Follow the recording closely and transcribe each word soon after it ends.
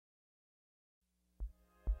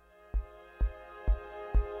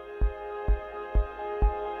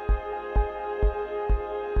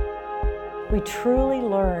we truly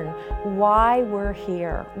learn why we're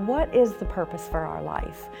here. What is the purpose for our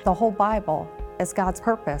life? The whole Bible is God's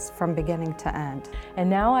purpose from beginning to end. And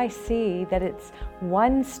now I see that it's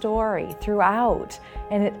one story throughout,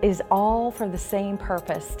 and it is all for the same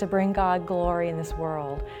purpose, to bring God glory in this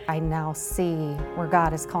world. I now see where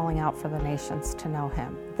God is calling out for the nations to know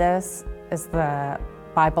Him. This is the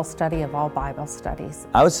Bible study of all Bible studies.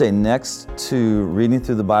 I would say next to reading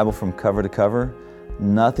through the Bible from cover to cover,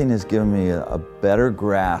 nothing has given me a better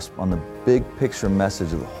grasp on the big picture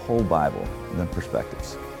message of the whole Bible than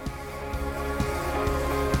Perspectives.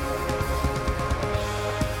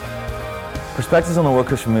 Perspectives on the World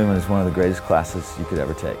Christian Movement is one of the greatest classes you could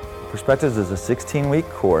ever take. Perspectives is a 16-week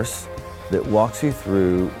course that walks you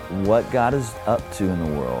through what God is up to in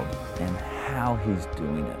the world and how He's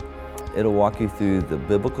doing it. It'll walk you through the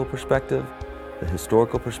biblical perspective, the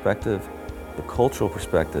historical perspective, the cultural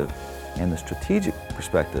perspective, and the strategic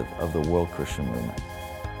perspective of the World Christian Movement.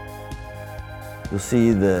 You'll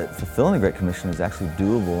see that fulfilling the Great Commission is actually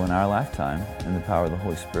doable in our lifetime in the power of the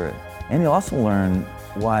Holy Spirit. And you'll also learn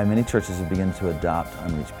why many churches have begun to adopt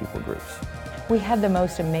unreached people groups. We had the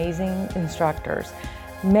most amazing instructors.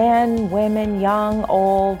 Men, women, young,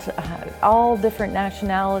 old, all different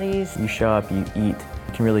nationalities. You show up, you eat,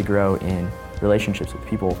 you can really grow in relationships with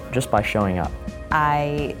people just by showing up.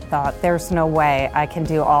 I thought there's no way I can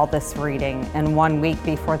do all this reading in 1 week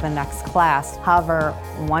before the next class. However,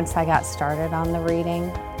 once I got started on the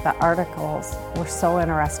reading, the articles were so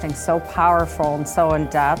interesting, so powerful, and so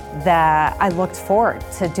in-depth that I looked forward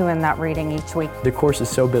to doing that reading each week. The course is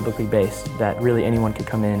so biblically based that really anyone could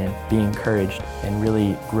come in and be encouraged and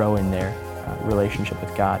really grow in their relationship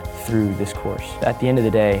with God through this course. At the end of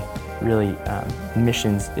the day, really,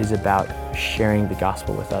 missions is about sharing the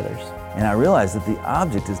gospel with others. And I realized that the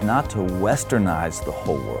object is not to westernize the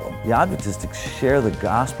whole world. The object is to share the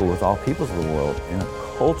gospel with all peoples of the world in a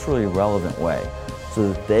culturally relevant way,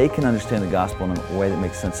 so that they can understand the gospel in a way that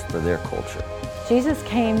makes sense for their culture. Jesus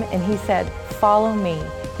came and He said, follow me.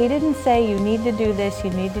 He didn't say you need to do this, you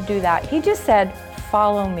need to do that. He just said,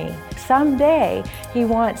 follow me. Someday He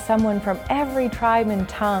wants someone from every tribe and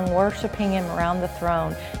tongue worshiping Him around the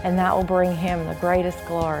throne, and that will bring Him the greatest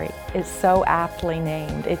glory. It's so aptly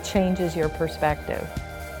named. It changes your perspective.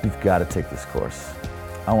 You've got to take this course.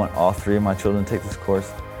 I want all 3 of my children to take this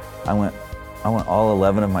course. I want all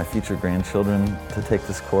 11 of my future grandchildren to take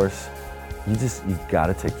this course. You've got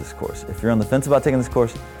to take this course. If you're on the fence about taking this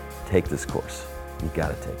course, take this course. You've got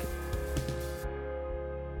to take it.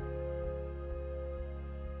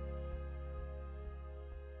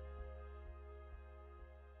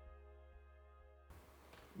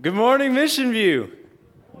 Good morning, Mission View.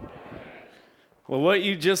 Well, what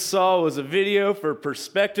you just saw was a video for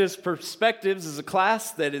Perspectives. Perspectives is a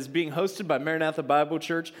class that is being hosted by Maranatha Bible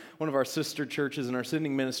Church, one of our sister churches in our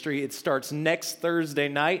sending ministry. It starts next Thursday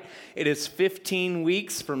night. It is 15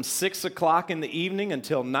 weeks from 6 o'clock in the evening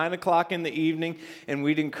until 9 o'clock in the evening. And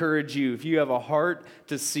we'd encourage you, if you have a heart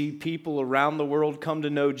to see people around the world come to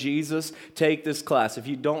know Jesus, take this class. If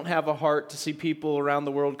you don't have a heart to see people around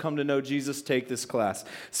the world come to know Jesus, take this class.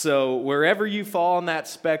 So wherever you fall on that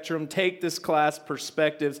spectrum, take this class.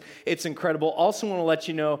 Perspectives. It's incredible. Also want to let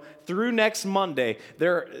you know, through next Monday,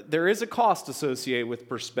 there is a cost associated with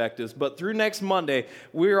Perspectives, but through next Monday,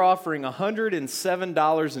 we're offering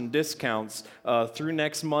 $107 in discounts through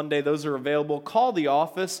next Monday. Those are available. Call the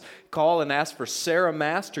office. Call and ask for Sarah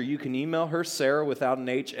Mast, or you can email her, Sarah without an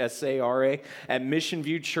H, S-A-R-A, at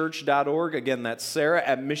missionviewchurch.org. Again, that's Sarah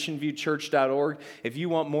at missionviewchurch.org. If you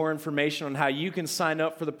want more information on how you can sign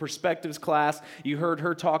up for the Perspectives class, you heard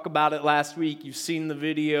her talk about it last week. You've seen the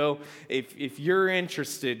video. If you're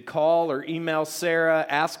interested, call or email Sarah,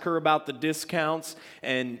 ask her about the discounts,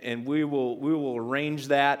 and we will arrange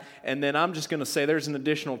that. And then I'm just going to say there's an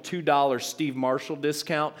additional $2 Steve Marshall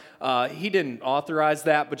discount. He didn't authorize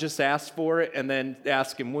that, but just ask for it, and then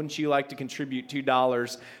ask him, wouldn't you like to contribute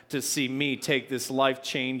 $2 to see me take this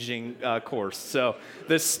life-changing course? So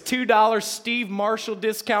this $2 Steve Marshall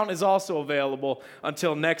discount is also available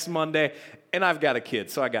until next Monday. And I've got a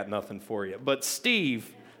kid, so I got nothing for you. But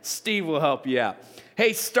Steve will help you out.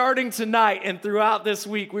 Hey, starting tonight and throughout this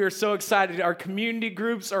week, we are so excited. Our community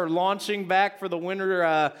groups are launching back for the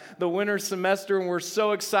winter semester, and we're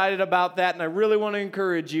so excited about that. And I really want to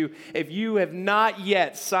encourage you, if you have not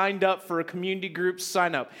yet signed up for a community group,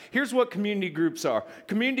 sign up. Here's what community groups are.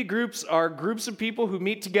 Community groups are groups of people who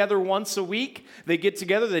meet together once a week. They get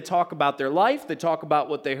together, they talk about their life, they talk about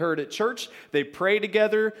what they heard at church, they pray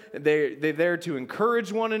together, they're there to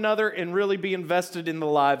encourage one another and really be invested in the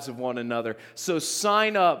lives lives of one another. So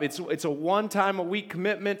sign up. It's a one-time-a-week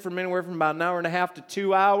commitment from anywhere from about an hour and a half to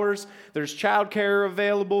 2 hours. There's childcare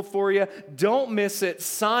available for you. Don't miss it.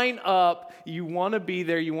 Sign up. You want to be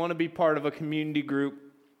there. You want to be part of a community group.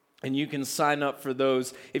 And you can sign up for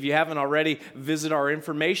those. If you haven't already, visit our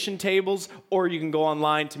information tables, or you can go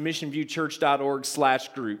online to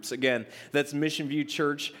missionviewchurch.org/groups. Again, that's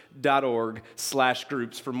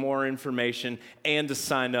missionviewchurch.org/groups for more information and to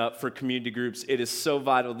sign up for community groups. It is so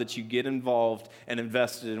vital that you get involved and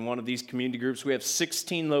invested in one of these community groups. We have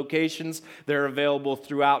 16 locations. They're available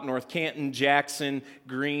throughout North Canton, Jackson,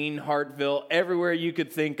 Greene, Hartville, everywhere you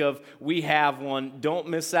could think of. We have one. Don't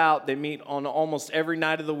miss out. They meet on almost every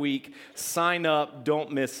night of the week. Sign up.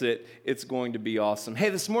 Don't miss it. It's going to be awesome. Hey,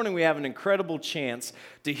 this morning we have an incredible chance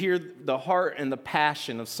to hear the heart and the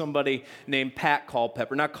passion of somebody named Pat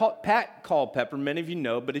Culpepper. Now, Pat Culpepper, many of you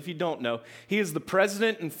know, but if you don't know, he is the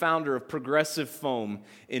president and founder of Progressive Foam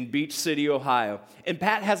in Beach City, Ohio. And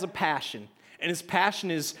Pat has a passion, and his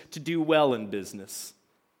passion is to do well in business.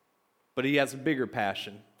 But he has a bigger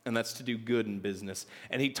passion, and that's to do good in business.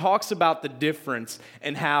 And he talks about the difference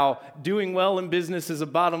and how doing well in business is a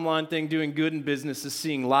bottom line thing, doing good in business is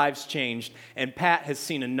seeing lives changed. And Pat has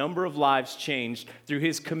seen a number of lives changed through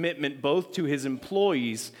his commitment both to his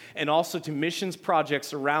employees and also to missions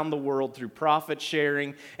projects around the world through profit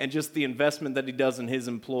sharing and just the investment that he does in his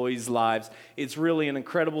employees' lives. It's really an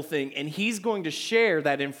incredible thing. And he's going to share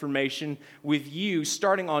that information with you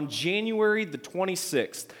starting on January the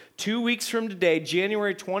 26th. 2 weeks from today,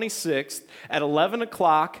 January 26th at 11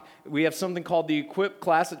 o'clock, we have something called the Equip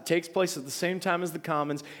class. It takes place at the same time as the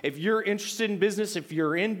Commons. If you're interested in business, if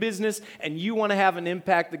you're in business and you want to have an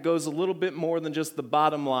impact that goes a little bit more than just the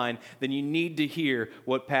bottom line, then you need to hear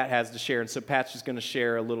what Pat has to share. And so Pat's just going to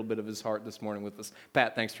share a little bit of his heart this morning with us.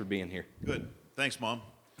 Pat, thanks for being here. Good. Thanks, Mom.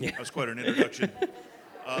 Yeah. That was quite an introduction.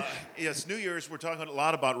 Yes, New Year's, we're talking a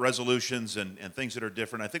lot about resolutions and things that are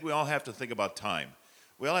different. I think we all have to think about time.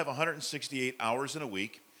 We all have 168 hours in a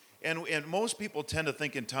week, and most people tend to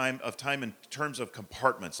think in time in terms of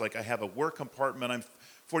compartments. Like I have a work compartment, I'm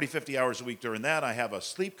 40, 50 hours a week during that. I have a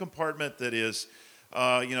sleep compartment that is,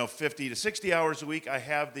 50 to 60 hours a week. I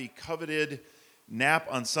have the coveted nap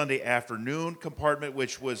on Sunday afternoon compartment,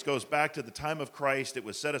 which goes back to the time of Christ. It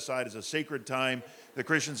was set aside as a sacred time that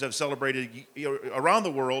Christians have celebrated around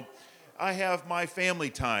the world. I have my family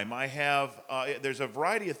time. I have, there's a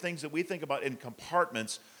variety of things that we think about in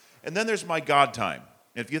compartments. And then there's my God time.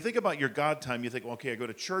 And if you think about your God time, you think, well, okay, I go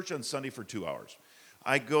to church on Sunday for 2 hours.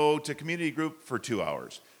 I go to community group for 2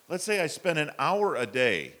 hours. Let's say I spend an hour a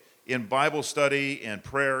day in Bible study and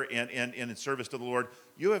prayer and in service to the Lord.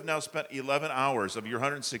 You have now spent 11 hours of your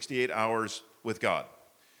 168 hours with God.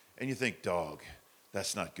 And you think, dog,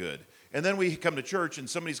 that's not good. And then we come to church and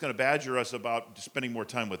somebody's going to badger us about spending more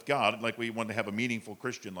time with God, like we want to have a meaningful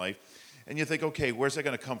Christian life. And you think, okay, where's that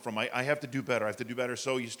going to come from? I have to do better. I have to do better.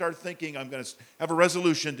 So you start thinking, I'm going to have a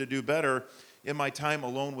resolution to do better in my time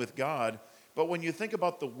alone with God. But when you think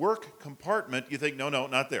about the work compartment, you think, no,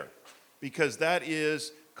 not there. Because that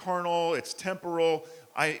is carnal, it's temporal.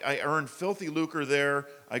 I earn filthy lucre there.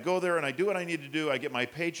 I go there and I do what I need to do. I get my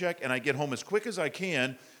paycheck and I get home as quick as I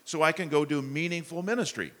can so I can go do meaningful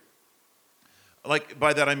ministry. Like,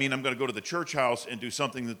 by that I mean I'm going to go to the church house and do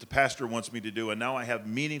something that the pastor wants me to do, and now I have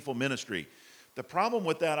meaningful ministry. The problem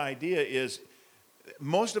with that idea is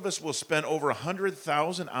most of us will spend over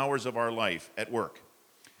 100,000 hours of our life at work.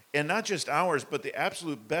 And not just hours, but the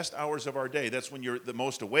absolute best hours of our day. That's when you're the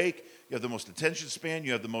most awake, you have the most attention span,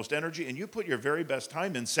 you have the most energy, and you put your very best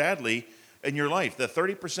time in, sadly, in your life. The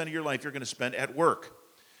 30% of your life you're going to spend at work.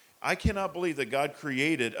 I cannot believe that God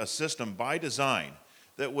created a system by design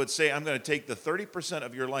that would say, I'm going to take the 30%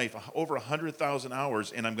 of your life, over 100,000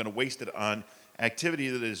 hours, and I'm going to waste it on activity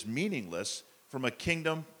that is meaningless from a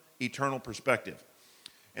kingdom, eternal perspective.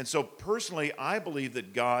 And so personally, I believe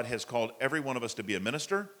that God has called every one of us to be a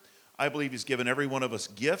minister. I believe he's given every one of us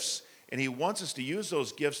gifts, and he wants us to use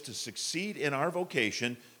those gifts to succeed in our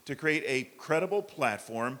vocation, to create a credible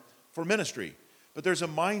platform for ministry. But there's a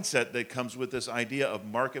mindset that comes with this idea of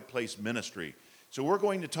marketplace ministry. So we're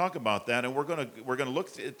going to talk about that, and we're going to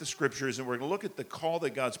look at the scriptures, and we're going to look at the call that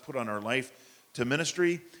God's put on our life to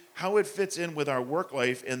ministry, how it fits in with our work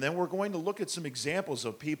life, and then we're going to look at some examples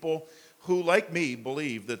of people who, like me,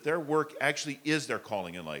 believe that their work actually is their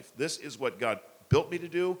calling in life. This is what God built me to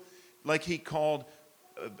do. Like he called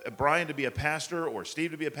Brian to be a pastor, or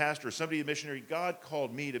Steve to be a pastor, or somebody a missionary, God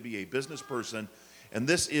called me to be a business person, and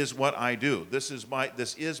this is what I do. This is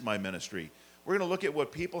my ministry. We're going to look at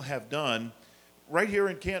what people have done right here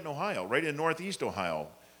in Canton, Ohio, right in Northeast Ohio,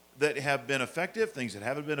 that have been effective, things that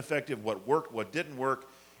haven't been effective, what worked, what didn't work.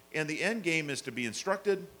 And the end game is to be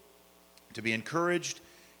instructed, to be encouraged,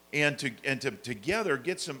 and to together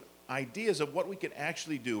get some ideas of what we can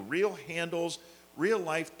actually do, real handles, real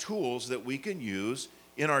life tools that we can use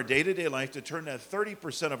in our day-to-day life to turn that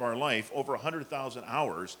 30% of our life, over 100,000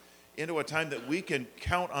 hours, into a time that we can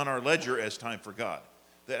count on our ledger as time for God,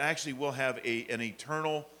 that actually will have an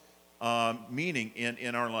eternal meaning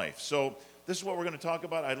in our life. So this is what we're going to talk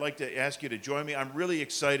about. I'd like to ask you to join me. I'm really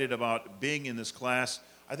excited about being in this class.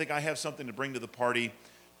 I think I have something to bring to the party,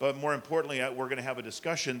 but more importantly, we're going to have a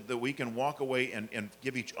discussion that we can walk away and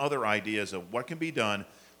give each other ideas of what can be done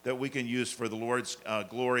that we can use for the Lord's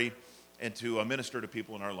glory and to minister to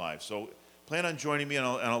people in our lives. So plan on joining me, and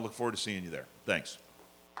I'll look forward to seeing you there. Thanks.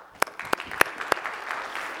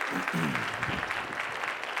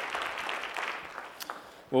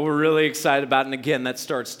 Well, we're really excited about it, and again, that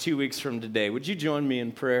starts 2 weeks from today. Would you join me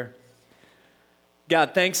in prayer?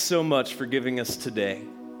 God, thanks so much for giving us today.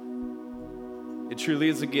 It truly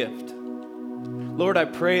is a gift. Lord, I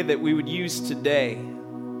pray that we would use today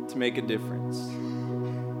to make a difference.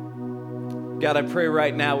 God, I pray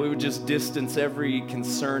right now we would just distance every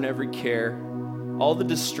concern, every care, all the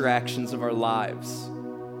distractions of our lives.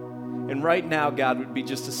 And right now, God, would be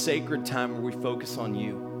just a sacred time where we focus on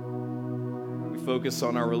you. We focus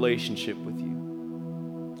on our relationship with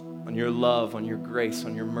you, on your love, on your grace,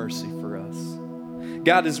 on your mercy for us.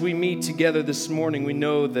 God, as we meet together this morning, we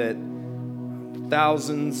know that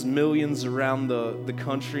thousands, millions around the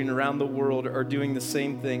country and around the world are doing the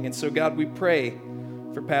same thing. And so, God, we pray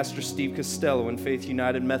for Pastor Steve Costello and Faith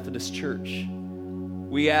United Methodist Church.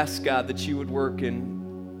 We ask, God, that you would work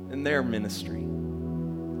in their ministry.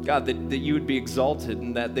 God, that you would be exalted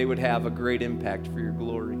and that they would have a great impact for your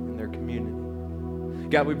glory in their community.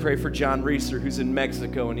 God, we pray for John Reeser, who's in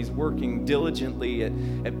Mexico, and he's working diligently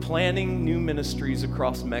at planning new ministries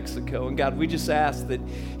across Mexico. And God, we just ask that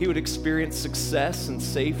he would experience success and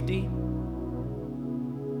safety.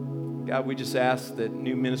 God, we just ask that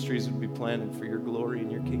new ministries would be planted for your glory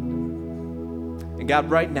and your kingdom. And God,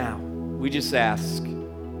 right now, we just ask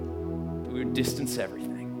that we would distance everything.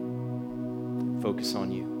 Focus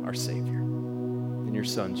on you, our Savior. In your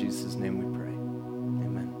Son, Jesus' name we pray.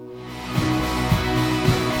 Amen.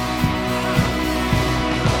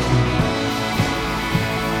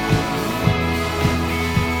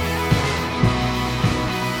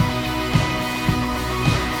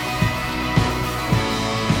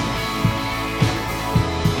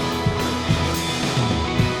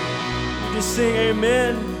 Sing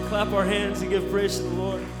amen, clap our hands and give praise to the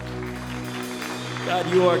Lord. God,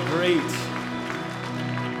 you are great.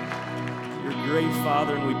 You're a great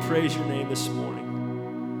Father, and we praise your name this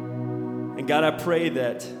morning. And God, I pray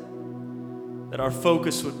that our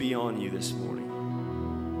focus would be on you this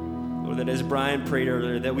morning. Lord, that as Brian prayed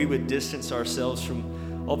earlier, that we would distance ourselves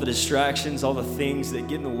from all the distractions, all the things that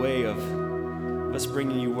get in the way of us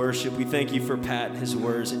bringing you worship. We thank you for Pat and his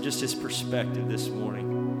words and just his perspective this morning.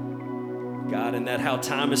 God, and that how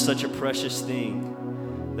time is such a precious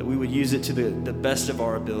thing, that we would use it to the best of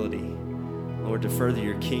our ability, Lord, to further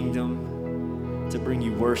your kingdom, to bring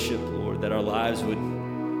you worship, Lord, that our lives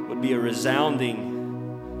would be a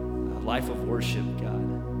resounding life of worship, God.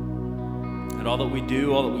 And all that we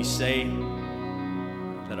do, all that we say,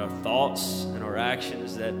 that our thoughts and our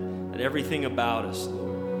actions, that everything about us,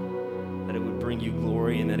 Lord, that it would bring you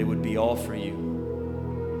glory and that it would be all for you.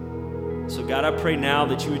 So God, I pray now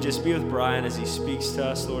that you would just be with Brian as he speaks to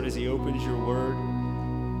us, Lord, as he opens your word.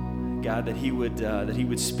 God, that he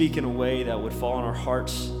would speak in a way that would fall on our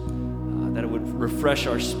hearts, that it would refresh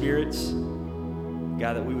our spirits.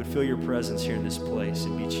 God, that we would feel your presence here in this place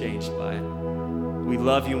and be changed by it. We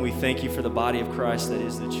love you and we thank you for the body of Christ that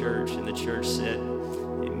is the church. And the church said,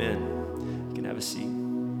 amen. You can have a seat.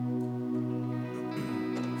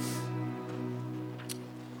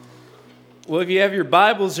 Well, if you have your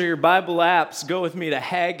Bibles or your Bible apps, go with me to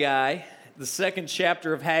Haggai, the second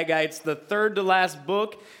chapter of Haggai. It's the third to last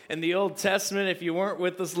book in the Old Testament. If you weren't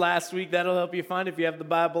with us last week, that'll help you find. If you have the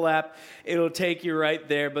Bible app, it'll take you right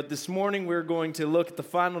there. But this morning, we're going to look at the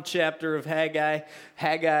final chapter of Haggai,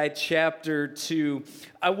 Haggai chapter 2.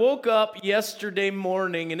 I woke up yesterday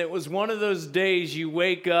morning, and it was one of those days you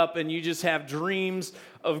wake up and you just have dreams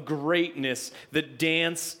of greatness that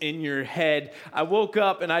dance in your head. I woke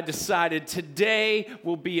up and I decided today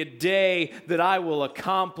will be a day that I will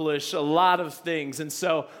accomplish a lot of things. And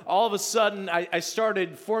so all of a sudden I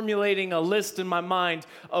started formulating a list in my mind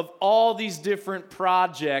of all these different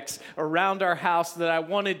projects around our house that I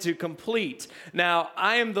wanted to complete. Now,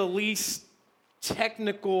 I am the least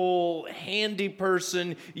technical, handy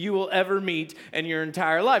person you will ever meet in your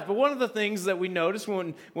entire life. But one of the things that we noticed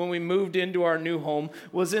when we moved into our new home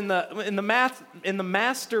was in the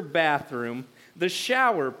master bathroom, the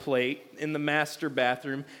shower plate in the master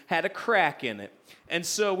bathroom had a crack in it. And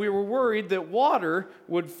so we were worried that water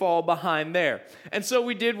would fall behind there. And so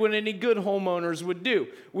we did what any good homeowners would do.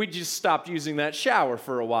 We just stopped using that shower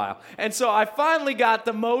for a while. And so I finally got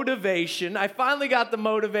the motivation.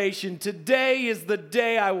 Today is the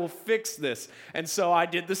day I will fix this. And so I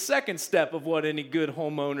did the second step of what any good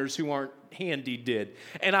homeowners who aren't handy did.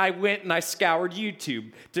 And I went and I scoured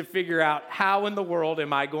YouTube to figure out how in the world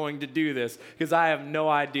am I going to do this, because I have no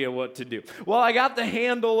idea what to do. Well, I got the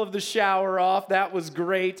handle of the shower off. That was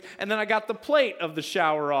great. And then I got the plate of the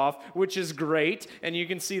shower off, which is great. And you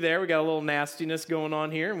can see there, we got a little nastiness going on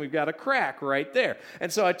here, and we've got a crack right there.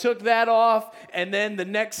 And so I took that off, and then the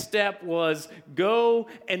next step was go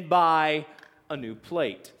and buy a new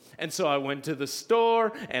plate. And so I went to the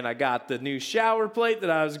store and I got the new shower plate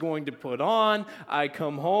that I was going to put on. I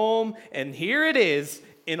come home and here it is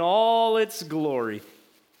in all its glory.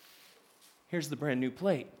 Here's the brand new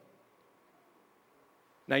plate.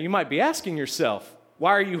 Now you might be asking yourself,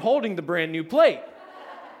 why are you holding the brand new plate?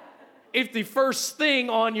 If the first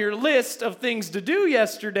thing on your list of things to do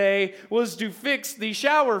yesterday was to fix the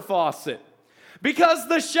shower faucet. Because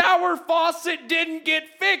the shower faucet didn't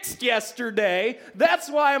get fixed yesterday. That's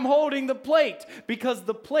why I'm holding the plate. Because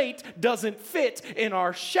the plate doesn't fit in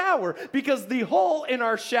our shower. Because the hole in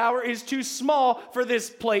our shower is too small for this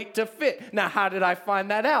plate to fit. Now, how did I find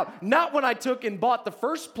that out? Not when I took and bought the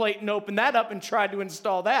first plate and opened that up and tried to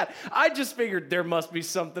install that. I just figured there must be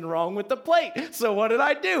something wrong with the plate. So what did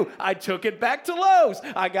I do? I took it back to Lowe's.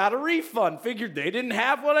 I got a refund. Figured they didn't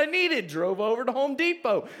have what I needed. Drove over to Home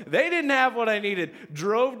Depot. They didn't have what I needed.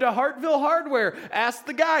 Drove to Hartville Hardware, asked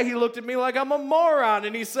the guy, he looked at me like I'm a moron,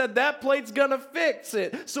 and he said, that plate's gonna fix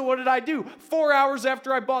it. So what did I do? 4 hours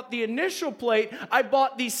after I bought the initial plate, I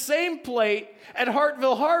bought the same plate at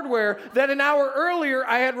Hartville Hardware that an hour earlier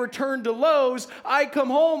I had returned to Lowe's. I come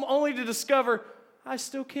home only to discover I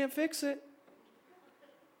still can't fix it.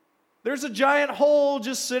 There's a giant hole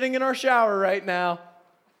just sitting in our shower right now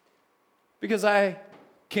because I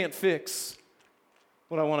can't fix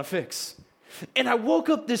what I want to fix. And I woke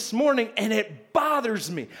up this morning and it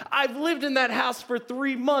bothers me. I've lived in that house for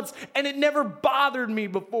 3 months and it never bothered me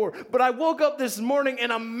before. But I woke up this morning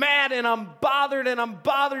and I'm mad and I'm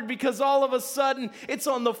bothered because all of a sudden it's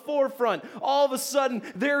on the forefront. All of a sudden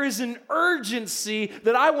there is an urgency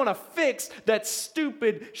that I want to fix that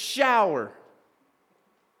stupid shower.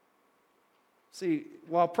 See,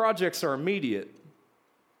 while projects are immediate,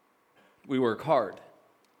 we work hard.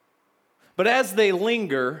 But as they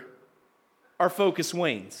linger, our focus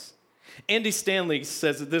wanes. Andy Stanley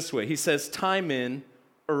says it this way. He says, time in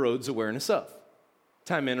erodes awareness of.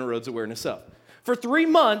 Time in erodes awareness of. For 3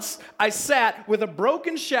 months, I sat with a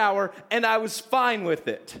broken shower and I was fine with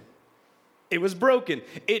it. It was broken.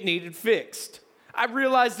 It needed fixed. I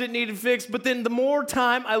realized it needed fixed, but then the more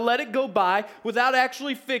time I let it go by without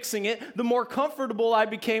actually fixing it, the more comfortable I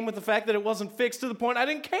became with the fact that it wasn't fixed to the point I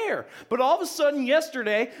didn't care. But all of a sudden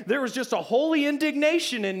yesterday, there was just a holy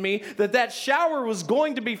indignation in me that shower was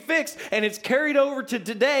going to be fixed, and it's carried over to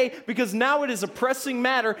today because now it is a pressing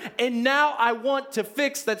matter, and now I want to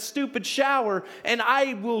fix that stupid shower, and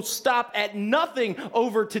I will stop at nothing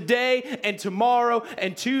over today and tomorrow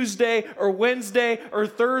and Tuesday or Wednesday or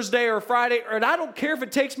Thursday or Friday, and I don't care if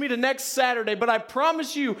it takes me to next Saturday, but I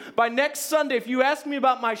promise you, by next Sunday, if you ask me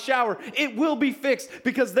about my shower, it will be fixed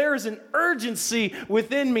because there is an urgency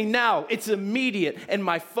within me now. It's immediate, and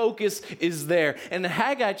my focus is there. And in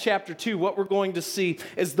Haggai chapter 2, what we're going to see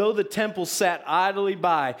is though the temple sat idly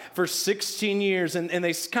by for 16 years, and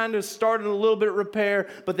they kind of started a little bit of repair,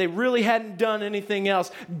 but they really hadn't done anything else,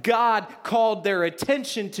 God called their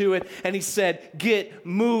attention to it, and he said, get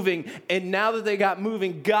moving. And now that they got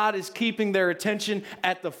moving, God is keeping their attention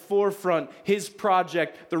at the forefront, his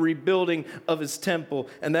project, the rebuilding of his temple.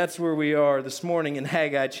 And that's where we are this morning in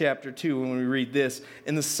Haggai chapter 2 when we read this.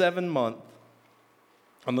 In the 7th month,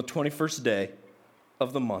 on the 21st day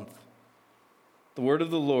of the month, the word of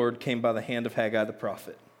the Lord came by the hand of Haggai the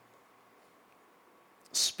prophet.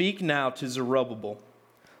 Speak now to Zerubbabel,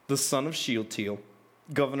 the son of Shealtiel,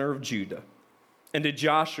 governor of Judah, and to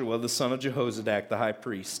Joshua, the son of Jehozadak, the high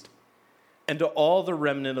priest, and to all the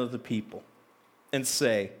remnant of the people, and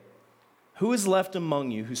say, who is left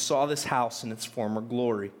among you who saw this house in its former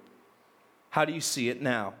glory? How do you see it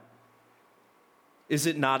now? Is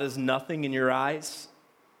it not as nothing in your eyes?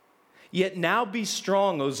 Yet now be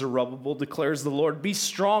strong, O Zerubbabel, declares the Lord. Be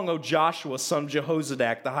strong, O Joshua, son of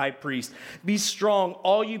Jehozadak, the high priest. Be strong,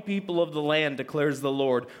 all you people of the land, declares the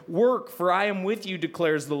Lord. Work, for I am with you,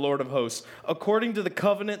 declares the Lord of hosts. According to the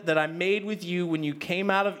covenant that I made with you when you came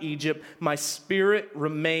out of Egypt, my spirit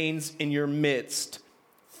remains in your midst.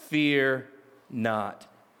 Fear not.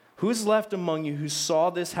 Who's left among you who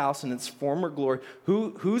saw this house in its former glory?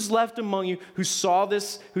 Who's left among you who saw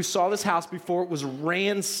this house before it was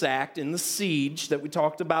ransacked in the siege that we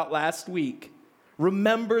talked about last week?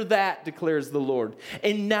 Remember that, declares the Lord.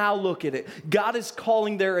 And now look at it. God is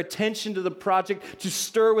calling their attention to the project to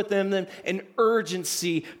stir within them an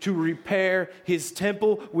urgency to repair his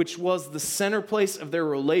temple, which was the center place of their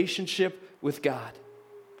relationship with God.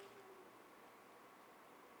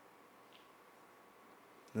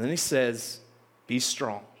 And then he says, be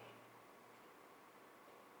strong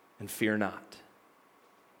and fear not.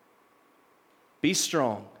 Be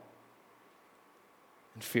strong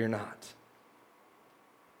and fear not.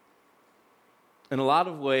 In a lot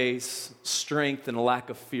of ways, strength and a lack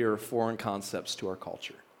of fear are foreign concepts to our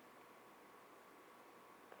culture.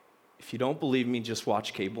 If you don't believe me, just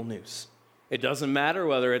watch cable news. It doesn't matter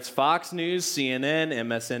whether it's Fox News, CNN,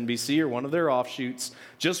 MSNBC, or one of their offshoots.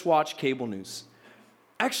 Just watch cable news.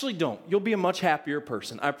 Actually, don't. You'll be a much happier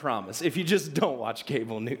person, I promise, if you just don't watch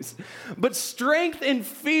cable news. But strength and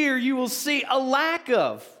fear, you will see a lack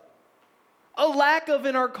of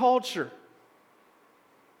in our culture.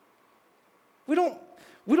 We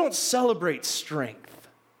don't celebrate strength.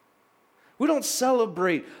 We don't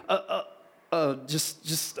celebrate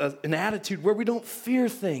just an attitude where we don't fear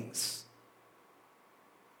things.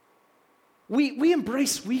 We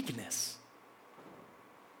embrace weakness.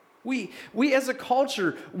 We as a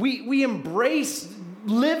culture, we embrace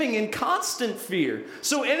living in constant fear.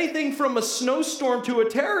 So anything from a snowstorm to a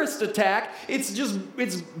terrorist attack,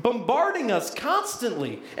 it's bombarding us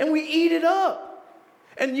constantly, and we eat it up.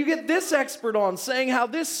 And you get this expert on saying how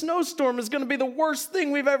this snowstorm is going to be the worst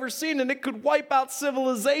thing we've ever seen, and it could wipe out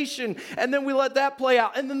civilization. And then we let that play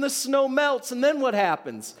out, and then the snow melts, and then what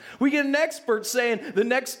happens? We get an expert saying the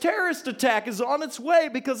next terrorist attack is on its way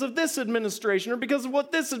because of this administration or because of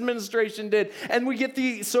what this administration did. And we get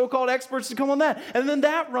the so-called experts to come on that, and then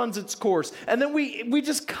that runs its course. And then we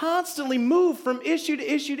just constantly move from issue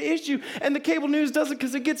to issue to issue, and the cable news does it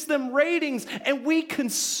because it gets them ratings, and we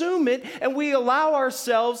consume it, and we allow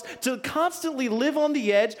ourselves to constantly live on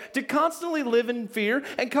the edge, to constantly live in fear,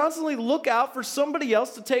 and constantly look out for somebody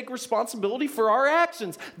else to take responsibility for our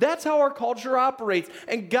actions. That's how our culture operates.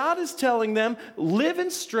 And God is telling them, live in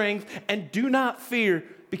strength and do not fear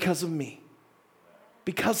because of me.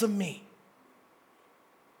 Because of me.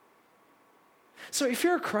 So if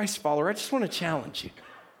you're a Christ follower, I just want to challenge you.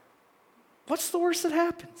 What's the worst that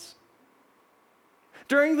happens?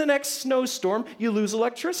 During the next snowstorm, you lose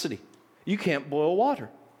electricity. You can't boil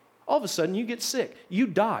water. All of a sudden, you get sick. You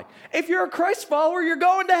die. If you're a Christ follower, you're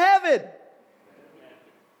going to heaven.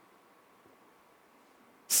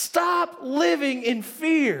 Stop living in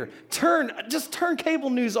fear. Just turn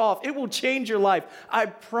cable news off. It will change your life. I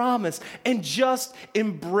promise. And just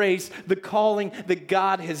embrace the calling that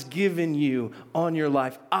God has given you on your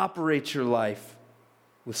life. Operate your life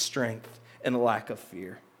with strength and a lack of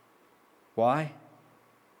fear. Why?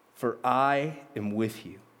 For I am with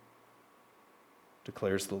you,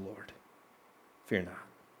 declares the Lord. Fear not.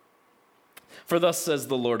 For thus says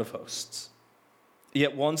the Lord of hosts,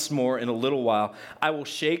 yet once more in a little while I will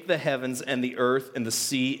shake the heavens and the earth and the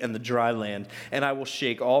sea and the dry land, and I will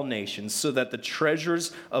shake all nations, so that the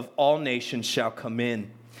treasures of all nations shall come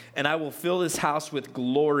in. And I will fill this house with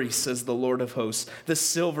glory, says the Lord of hosts. The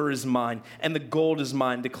silver is mine, and the gold is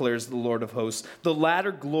mine, declares the Lord of hosts. The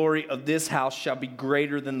latter glory of this house shall be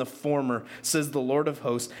greater than the former, says the Lord of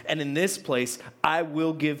hosts. And in this place I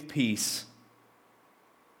will give peace,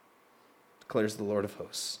 declares the Lord of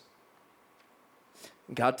hosts.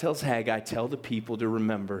 God tells Haggai, tell the people to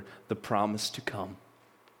remember the promise to come.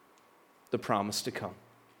 The promise to come.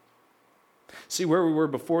 See, where we were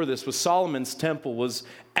before this was Solomon's temple was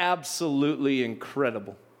absolutely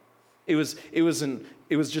incredible. It was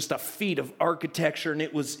just a feat of architecture, and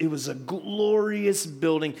it was a glorious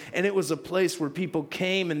building, and it was a place where people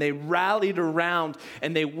came and they rallied around,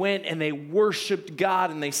 and they went and they worshiped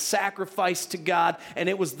God and they sacrificed to God, and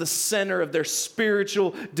it was the center of their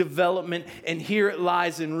spiritual development, and here it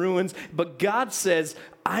lies in ruins. But God says,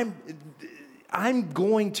 I'm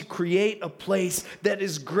going to create a place that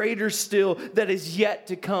is greater still, that is yet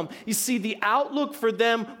to come. You see, the outlook for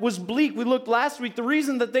them was bleak. We looked last week. The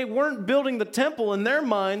reason that they weren't building the temple in their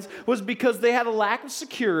minds was because they had a lack of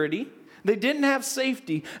security. They didn't have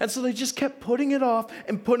safety, and so they just kept putting it off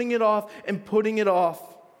and putting it off and putting it off.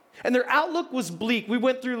 And their outlook was bleak. We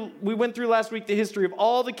went through last week the history of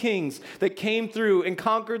all the kings that came through and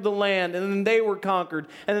conquered the land, and then they were conquered,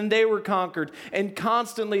 and then they were conquered, and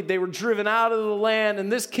constantly they were driven out of the land,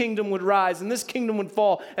 and this kingdom would rise, and this kingdom would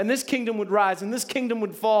fall, and this kingdom would rise, and this kingdom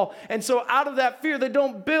would fall. And so out of that fear, they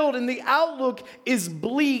don't build, and the outlook is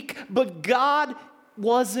bleak, but God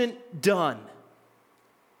wasn't done.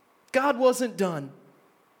 God wasn't done.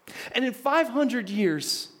 And in 500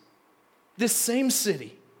 years, this same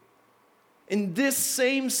city, in this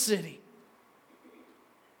same city,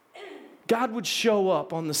 God would show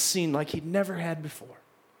up on the scene like he'd never had before.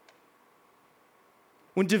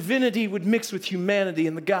 When divinity would mix with humanity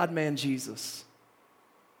in the God-man Jesus.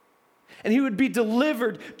 And he would be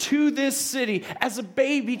delivered to this city as a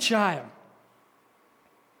baby child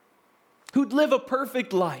who'd live a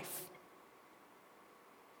perfect life.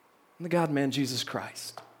 The God-man, Jesus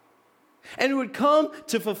Christ. And who would come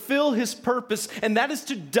to fulfill his purpose, and that is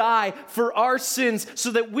to die for our sins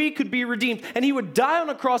so that we could be redeemed. And he would die on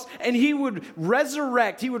a cross, and he would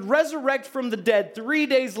resurrect. He would resurrect from the dead 3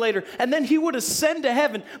 days later, and then he would ascend to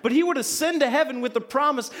heaven. But he would ascend to heaven with the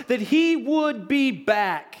promise that he would be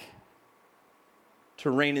back to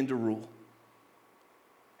reign and to rule.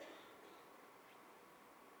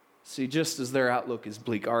 See, just as their outlook is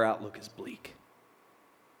bleak, our outlook is bleak.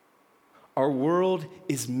 Our world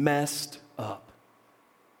is messed up.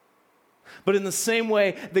 But in the same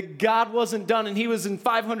way that God wasn't done and he was in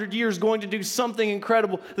 500 years going to do something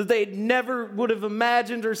incredible that they never would have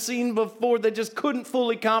imagined or seen before, they just couldn't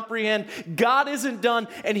fully comprehend, God isn't done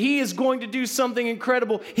and he is going to do something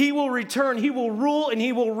incredible. He will return, he will rule and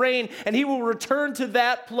he will reign, and he will return to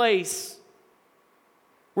that place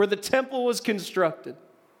where the temple was constructed.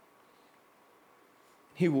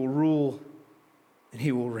 He will rule and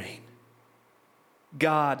he will reign.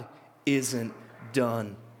 God isn't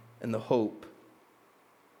done, and the hope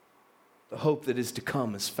that is to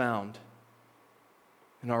come is found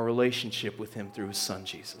in our relationship with him through his son,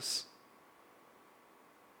 Jesus.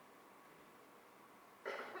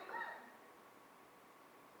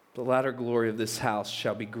 The latter glory of this house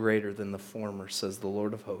shall be greater than the former, says the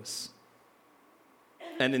Lord of hosts.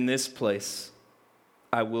 And in this place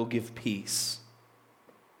I will give peace,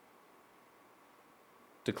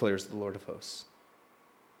 declares the Lord of hosts.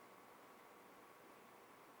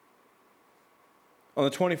 On the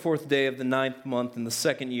 24th day of the 9th month in the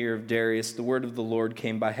 2nd year of Darius, the word of the Lord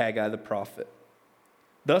came by Haggai the prophet.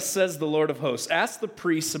 Thus says the Lord of hosts, ask the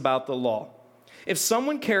priests about the law. If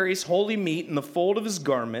someone carries holy meat in the fold of his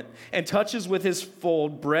garment and touches with his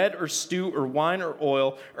fold bread or stew or wine or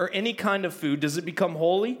oil or any kind of food, does it become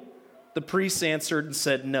holy? The priests answered and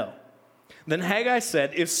said, no. Then Haggai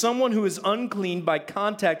said, if someone who is unclean by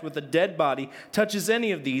contact with a dead body touches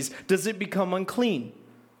any of these, does it become unclean?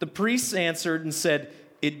 The priests answered and said,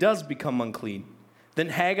 it does become unclean. Then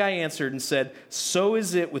Haggai answered and said, so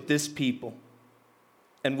is it with this people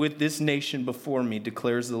and with this nation before me,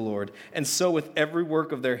 declares the Lord. And so with every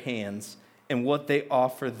work of their hands, and what they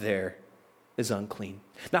offer there is unclean.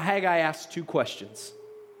 Now Haggai asked two questions.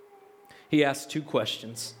 He asked two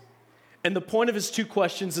questions. And the point of his two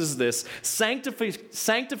questions is this: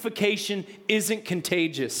 sanctification isn't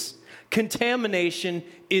contagious. Contamination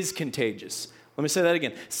is contagious. Let me say that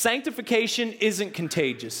again. Sanctification isn't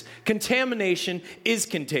contagious. Contamination is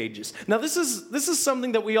contagious. Now, this is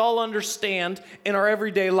something that we all understand in our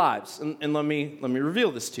everyday lives. And let me reveal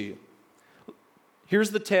this to you.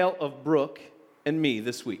 Here's the tale of Brooke and me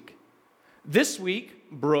this week. This week,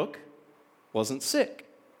 Brooke wasn't sick.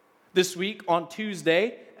 This week, on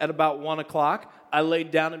Tuesday at about 1 o'clock, I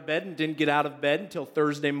laid down in bed and didn't get out of bed until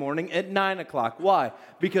Thursday morning at 9 o'clock. Why?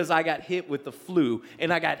 Because I got hit with the flu,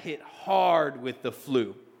 and I got hit hard with the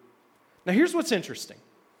flu. Now, here's what's interesting.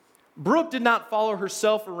 Brooke did not follow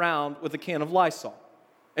herself around with a can of Lysol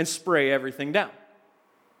and spray everything down.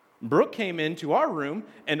 Brooke came into our room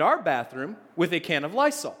and our bathroom with a can of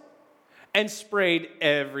Lysol and sprayed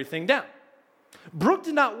everything down. Brooke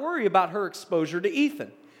did not worry about her exposure to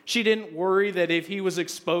Ethan. She didn't worry that if he was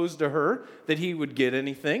exposed to her, that he would get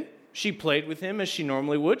anything. She played with him as she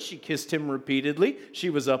normally would. She kissed him repeatedly. She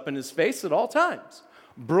was up in his face at all times.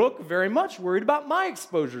 Brooke very much worried about my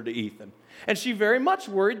exposure to Ethan. And she very much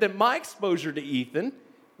worried that my exposure to Ethan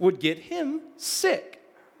would get him sick.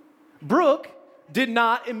 Brooke did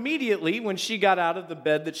not immediately, when she got out of the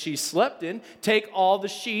bed that she slept in, take all the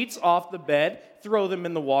sheets off the bed, throw them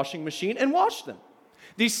in the washing machine, and wash them.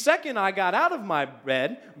 The second I got out of my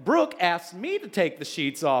bed, Brooke asked me to take the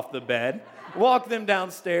sheets off the bed, walk them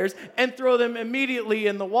downstairs, and throw them immediately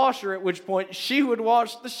in the washer, at which point she would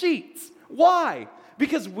wash the sheets. Why?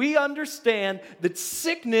 Because we understand that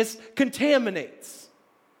sickness contaminates.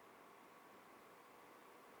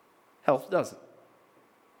 Health doesn't.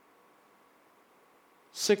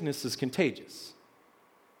 Sickness is contagious.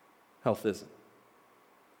 Health isn't.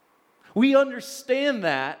 We understand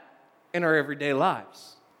that in our everyday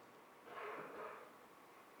lives.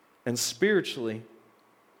 And spiritually,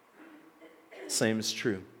 same is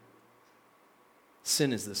true.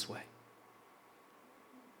 Sin is this way.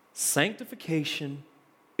 Sanctification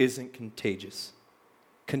isn't contagious.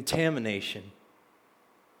 Contamination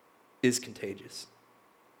is contagious.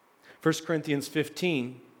 1 Corinthians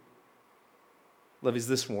 15 levies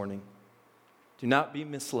this warning. Do not be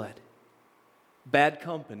misled. Bad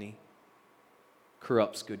company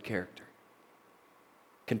corrupts good character.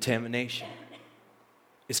 Contamination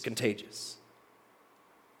is contagious.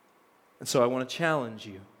 And so I want to challenge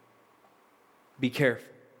you. Be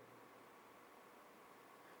careful.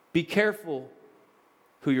 Be careful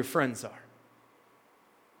who your friends are.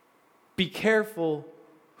 Be careful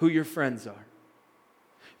who your friends are.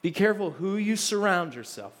 Be careful who you surround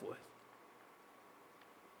yourself with.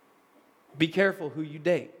 Be careful who you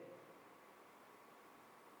date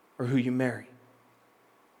or who you marry.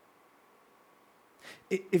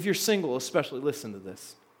 If you're single, especially, listen to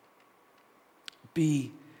this.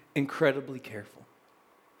 Be incredibly careful.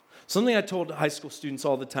 Something I told high school students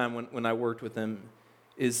all the time when I worked with them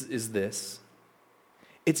is this.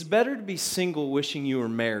 It's better to be single wishing you were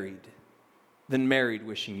married than married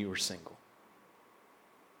wishing you were single.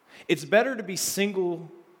 It's better to be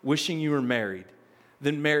single wishing you were married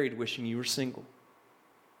than married wishing you were single.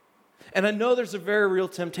 And I know there's a very real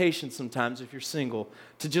temptation sometimes if you're single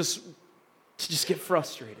to just get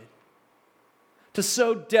frustrated, to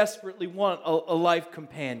so desperately want a life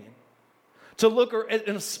companion, to look,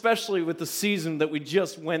 and especially with the season that we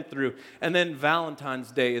just went through, and then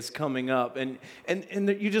Valentine's Day is coming up, and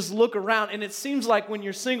you just look around, and it seems like when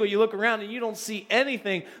you're single, you look around and you don't see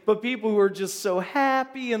anything but people who are just so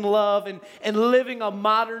happy in love and living a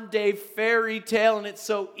modern day fairy tale, and it's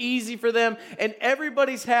so easy for them, and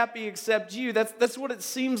everybody's happy except you. That's what it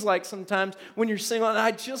seems like sometimes when you're single, and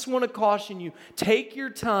I just want to caution you, take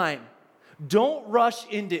your time. Don't rush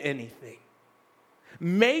into anything.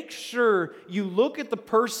 Make sure you look at the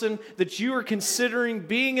person that you are considering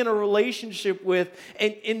being in a relationship with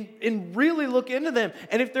and really look into them.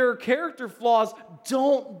 And if there are character flaws,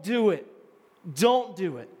 don't do it. Don't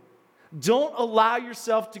do it. Don't allow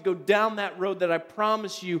yourself to go down that road that I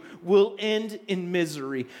promise you will end in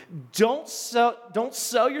misery. Don't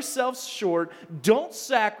sell yourself short. Don't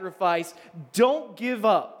sacrifice. Don't give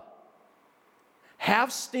up.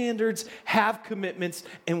 Have standards, have commitments,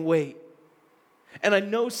 and wait. And I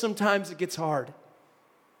know sometimes it gets hard.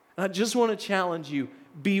 And I just want to challenge you,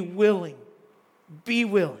 be willing. Be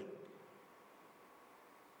willing.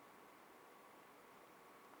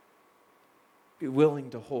 Be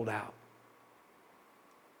willing to hold out.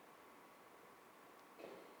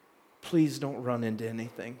 Please don't run into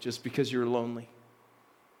anything just because you're lonely.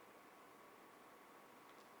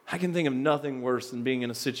 I can think of nothing worse than being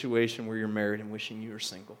in a situation where you're married and wishing you were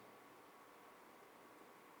single.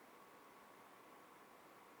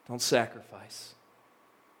 Don't sacrifice.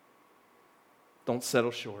 Don't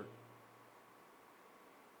settle short.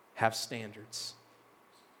 Have standards.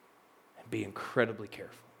 And be incredibly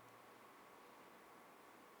careful.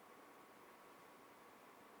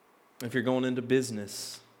 If you're going into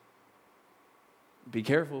business, be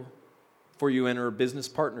careful before you enter a business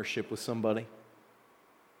partnership with somebody.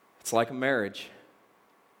 It's like a marriage.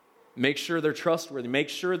 Make sure they're trustworthy. Make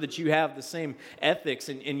sure that you have the same ethics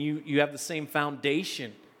and you have the same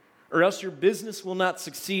foundation, or else your business will not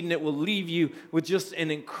succeed and it will leave you with just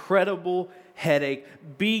an incredible headache.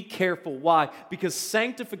 Be careful. Why? Because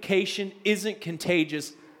sanctification isn't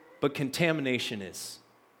contagious, but contamination is.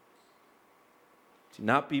 Do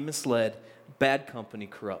not be misled. Bad company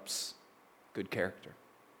corrupts good character.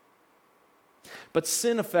 But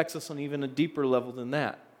sin affects us on even a deeper level than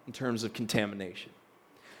that in terms of contamination.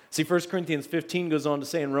 See, 1 Corinthians 15 goes on to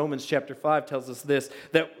say in Romans chapter 5 tells us this,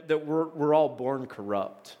 that we're all born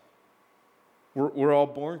corrupt. We're all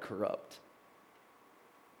born corrupt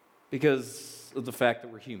because of the fact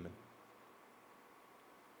that we're human.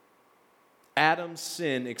 Adam's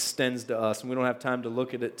sin extends to us, and we don't have time to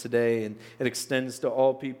look at it today, and it extends to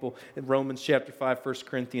all people in Romans chapter 5, 1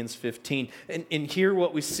 Corinthians 15. And here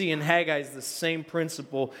what we see in Haggai is the same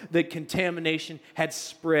principle, that contamination had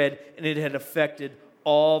spread and it had affected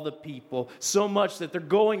all the people, so much that they're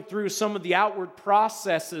going through some of the outward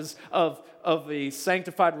processes of a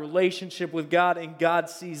sanctified relationship with God, and God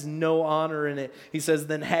sees no honor in it. He says,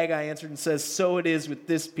 then Haggai answered and says, so it is with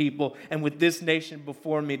this people and with this nation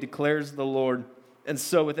before me, declares the Lord, and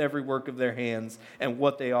so with every work of their hands, and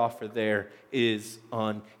what they offer there is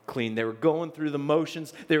unclean. They were going through the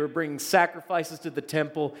motions, they were bringing sacrifices to the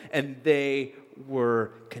temple, and they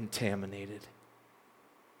were contaminated.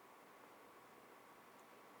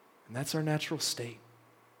 And that's our natural state.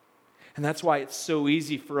 And that's why it's so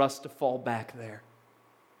easy for us to fall back there.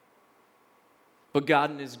 But God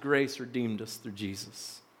in His grace redeemed us through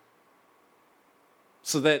Jesus.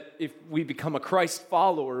 So that if we become a Christ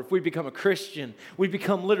follower, if we become a Christian, we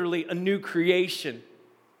become literally a new creation.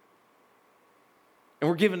 And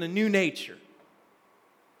we're given a new nature.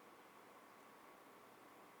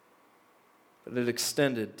 But it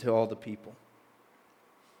extended to all the people.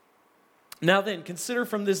 Now then, consider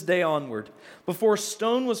from this day onward, before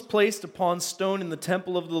stone was placed upon stone in the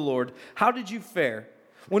temple of the Lord, how did you fare?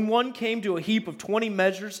 When one came to a heap of 20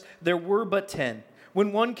 measures, there were but 10.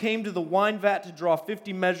 When one came to the wine vat to draw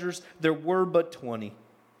 50 measures, there were but 20.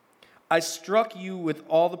 I struck you with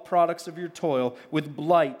all the products of your toil, with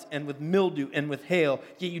blight and with mildew and with hail,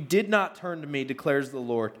 yet you did not turn to me, declares the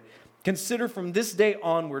Lord. Consider from this day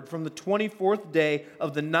onward, from the 24th day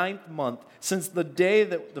of the 9th month, since the day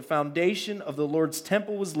that the foundation of the Lord's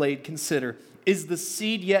temple was laid, consider, is the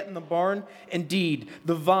seed yet in the barn? Indeed,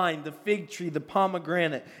 the vine, the fig tree, the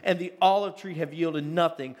pomegranate, and the olive tree have yielded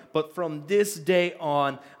nothing, but from this day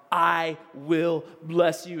on, I will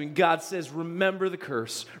bless you. And God says, remember the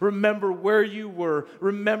curse. Remember where you were.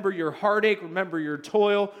 Remember your heartache. Remember your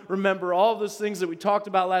toil. Remember all those things that we talked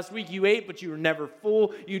about last week. You ate, but you were never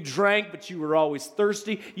full. You drank, but you were always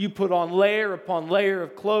thirsty. You put on layer upon layer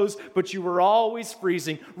of clothes, but you were always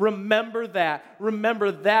freezing. Remember that.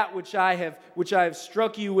 Remember that which I have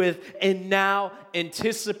struck you with, and now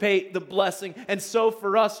anticipate the blessing. And so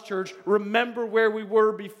for us, church, remember where we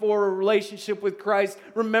were before a relationship with Christ.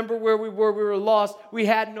 Remember where we were lost. We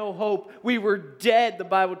had no hope. We were dead, the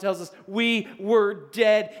Bible tells us. We were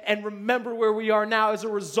dead. And remember where we are now as a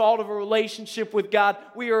result of a relationship with God.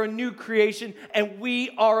 We are a new creation, and we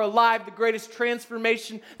are alive. The greatest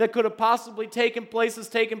transformation that could have possibly taken place has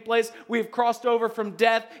taken place. We have crossed over from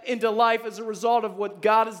death into life as a result of what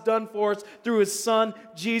God has done for us through His Son,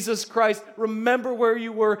 Jesus Christ. Remember where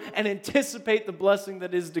you were and anticipate the blessing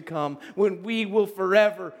that is to come, when we will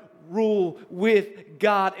forever rule with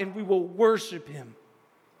God and we will worship Him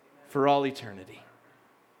for all eternity.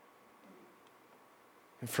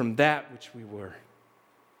 And from that which we were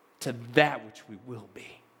to that which we will be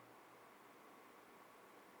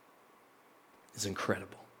is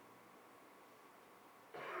incredible.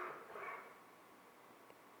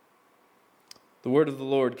 The word of the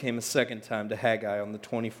Lord came a second time to Haggai on the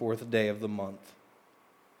 24th day of the month.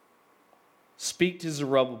 Speak to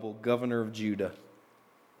Zerubbabel, governor of Judah,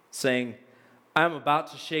 saying, I am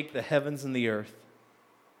about to shake the heavens and the earth,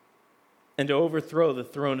 and to overthrow the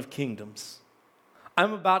throne of kingdoms. I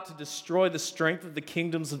am about to destroy the strength of the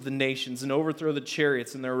kingdoms of the nations, and overthrow the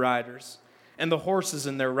chariots and their riders, and the horses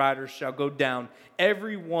and their riders shall go down,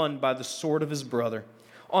 every one by the sword of his brother.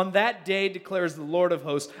 On that day, declares the Lord of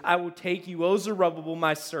hosts, I will take you, O Zerubbabel,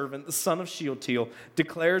 my servant, the son of Shealtiel,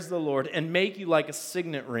 declares the Lord, and make you like a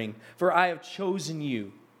signet ring, for I have chosen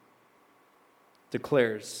you,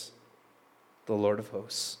 declares the Lord of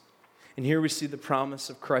hosts. And here we see the promise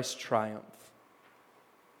of Christ's triumph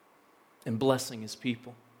and blessing His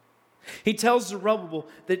people. He tells Zerubbabel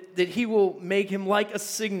that he will make him like a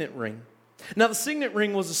signet ring. Now, the signet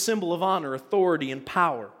ring was a symbol of honor, authority, and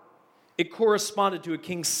power. It corresponded to a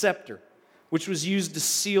king's scepter, which was used to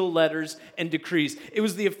seal letters and decrees. It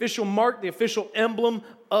was the official mark, the official emblem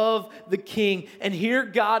of the king. And here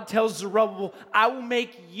God tells Zerubbabel, I will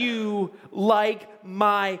make you like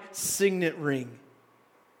my signet ring.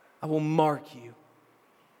 I will mark you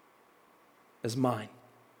as mine.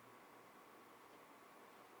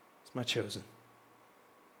 It's my chosen.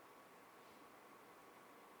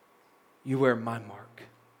 You wear my mark.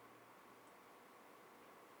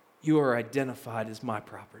 You are identified as my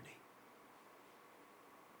property.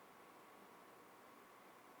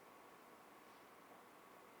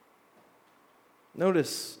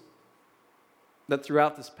 Notice that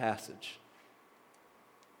throughout this passage,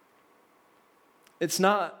 it's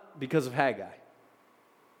not because of Haggai,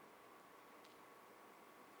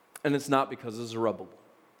 and it's not because of Zerubbabel.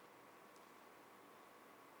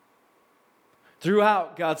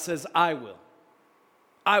 Throughout, God says, I will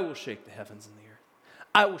shake the heavens and the earth.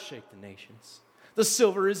 I will shake the nations. The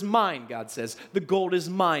silver is mine, God says. The gold is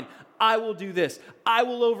mine. I will do this. I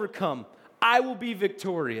will overcome. I will be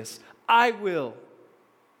victorious. I will.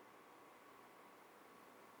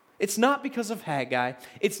 It's not because of Haggai.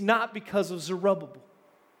 It's not because of Zerubbabel.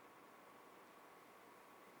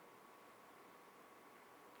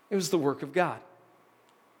 It was the work of God.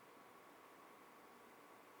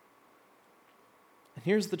 And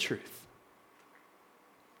here's the truth.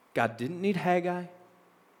 God didn't need Haggai.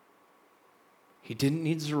 He didn't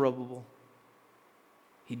need Zerubbabel.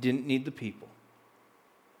 He didn't need the people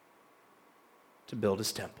to build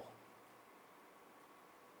his temple.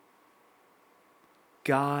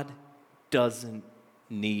 God doesn't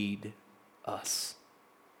need us.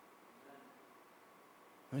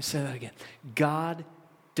 Let me say that again. God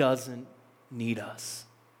doesn't need us.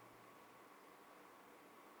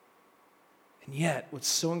 And yet, what's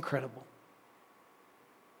so incredible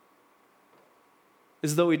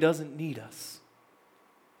is though he doesn't need us,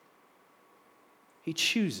 he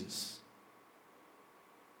chooses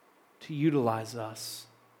to utilize us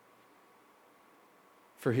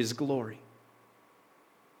for his glory.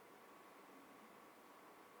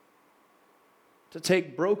 To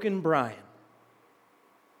take broken Brian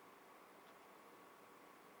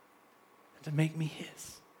and to make me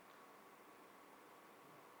his.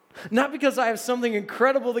 Not because I have something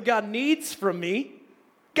incredible that God needs from me.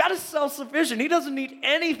 God is self-sufficient. He doesn't need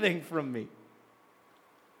anything from me.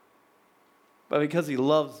 But because he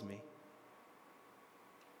loves me,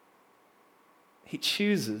 he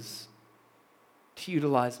chooses to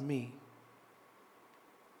utilize me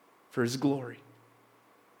for his glory.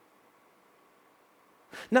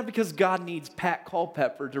 Not because God needs Pat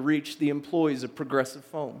Culpepper to reach the employees of Progressive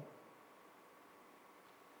Foam.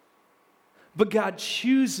 But God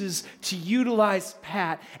chooses to utilize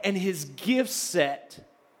Pat and his gift set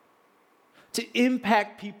to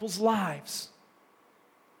impact people's lives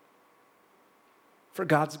for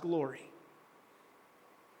God's glory.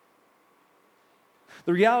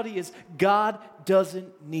 The reality is, God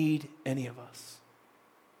doesn't need any of us.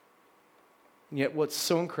 And yet, what's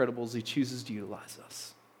so incredible is he chooses to utilize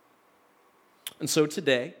us. And so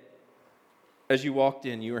today, as you walked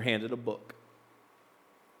in, you were handed a book.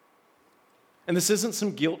 And this isn't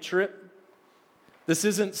some guilt trip. This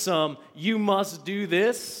isn't some, you must do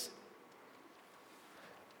this.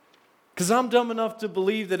 Because I'm dumb enough to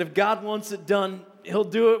believe that if God wants it done, he'll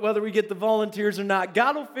do it whether we get the volunteers or not.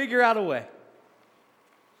 God will figure out a way.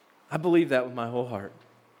 I believe that with my whole heart.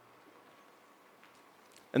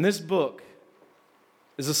 And this book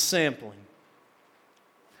is a sampling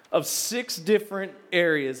of 6 different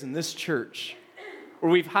areas in this church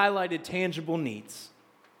where we've highlighted tangible needs.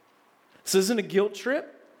 This isn't a guilt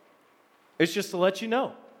trip. It's just to let you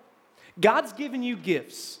know. God's given you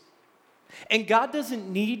gifts. And God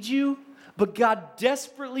doesn't need you, but God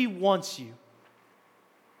desperately wants you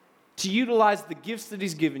to utilize the gifts that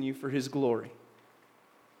he's given you for his glory.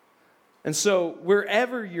 And so,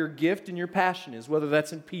 wherever your gift and your passion is, whether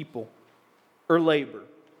that's in people or labor,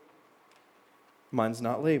 mine's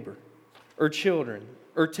not labor, or children,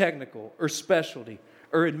 or technical, or specialty,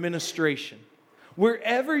 or administration,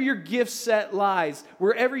 wherever your gift set lies,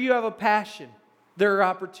 wherever you have a passion, there are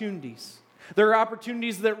opportunities. There are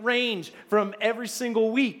opportunities that range from every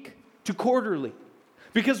single week to quarterly,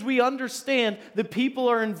 because we understand that people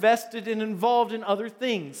are invested and involved in other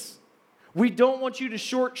things. We don't want you to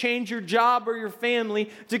shortchange your job or your family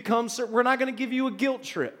to come. So we're not going to give you a guilt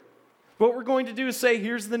trip. What we're going to do is say,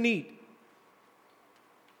 here's the need.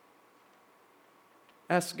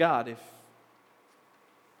 Ask God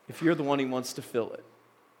if you're the one he wants to fill it.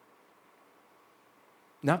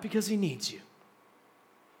 Not because he needs you,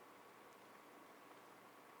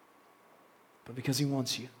 but because he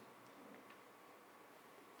wants you.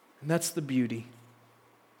 And that's the beauty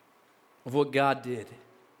of what God did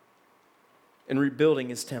in rebuilding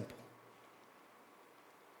his temple.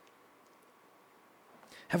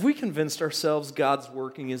 Have we convinced ourselves God's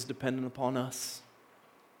working is dependent upon us?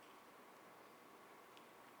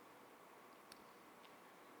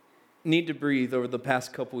 Need to Breathe over the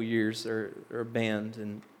past couple years are a band,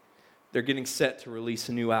 and they're getting set to release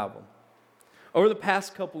a new album. Over the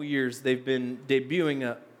past couple years, they've been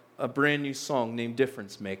debuting a brand new song named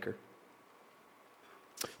Difference Maker.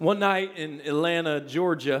 One night in Atlanta,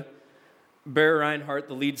 Georgia, Bear Reinhardt,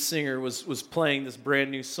 the lead singer, was playing this brand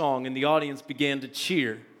new song, and the audience began to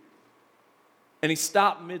cheer. And he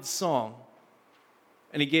stopped mid-song,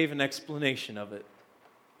 and he gave an explanation of it.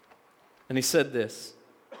 And he said this: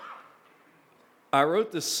 I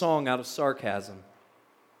wrote this song out of sarcasm.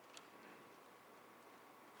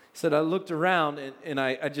 He said, I looked around and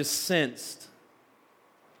I just sensed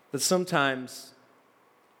that sometimes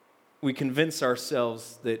we convince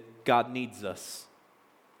ourselves that God needs us.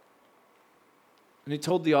 And he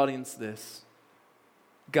told the audience this: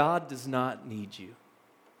 God does not need you.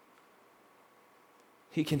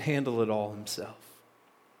 He can handle it all himself.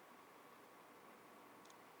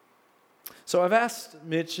 So I've asked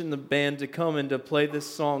Mitch and the band to come and to play this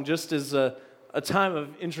song just as a time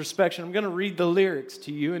of introspection. I'm going to read the lyrics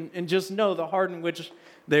to you and just know the heart in which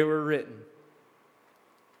they were written.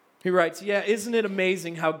 He writes, "Yeah, isn't it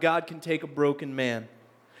amazing how God can take a broken man?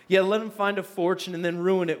 Yeah, let him find a fortune and then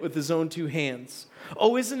ruin it with his own two hands.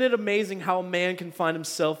 Oh, isn't it amazing how a man can find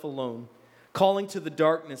himself alone, calling to the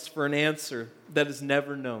darkness for an answer that is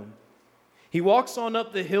never known? He walks on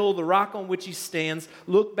up the hill, the rock on which he stands,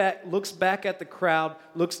 looks back at the crowd,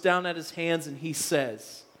 looks down at his hands, and he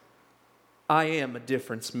says, I am a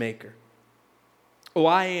difference maker. Oh,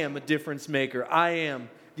 I am a difference maker. I am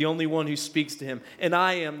the only one who speaks to him, and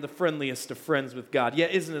I am the friendliest of friends with God. Yeah,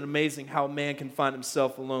 isn't it amazing how a man can find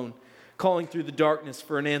himself alone, calling through the darkness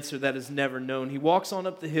for an answer that is never known? He walks on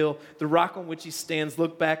up the hill, the rock on which he stands,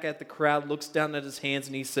 looks back at the crowd, looks down at his hands,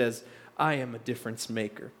 and he says, I am a difference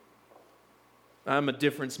maker. I'm a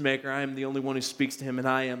difference maker. I am the only one who speaks to him, and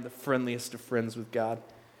I am the friendliest of friends with God.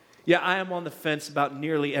 Yeah, I am on the fence about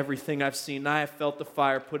nearly everything I've seen. I have felt the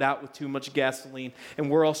fire put out with too much gasoline, and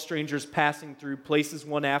we're all strangers passing through places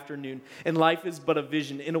one afternoon, and life is but a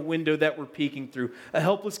vision in a window that we're peeking through. A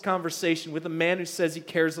helpless conversation with a man who says he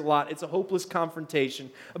cares a lot. It's a hopeless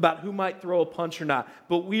confrontation about who might throw a punch or not.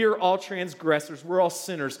 But we are all transgressors. We're all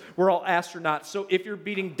sinners. We're all astronauts. So if you're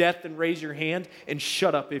beating death, then raise your hand and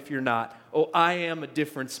shut up if you're not. Oh, I am a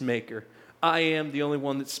difference maker. I am the only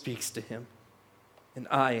one that speaks to him. And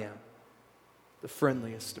I am the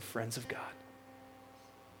friendliest of friends of God.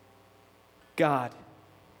 God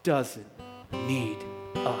doesn't need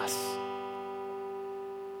us.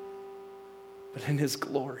 But in his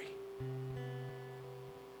glory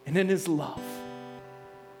and in his love,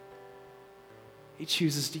 he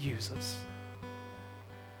chooses to use us.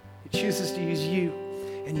 He chooses to use you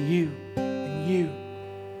and you and you.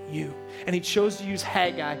 You. And he chose to use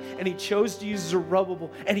Haggai, and he chose to use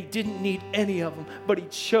Zerubbabel, and he didn't need any of them, but he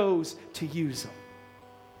chose to use them.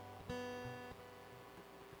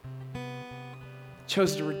 He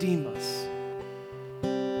chose to redeem us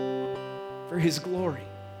for his glory.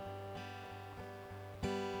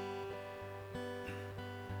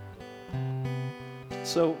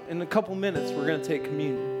 So in a couple minutes, we're going to take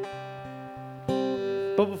communion.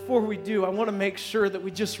 But before we do, I want to make sure that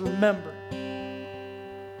we just remember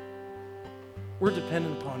we're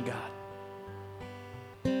dependent upon God.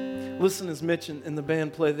 Listen as Mitch and the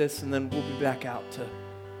band play this, and then we'll be back out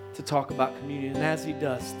to talk about communion. And as he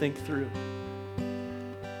does, think through,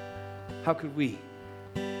 how could we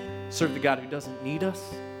serve the God who doesn't need us,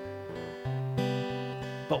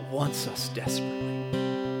 but wants us desperately?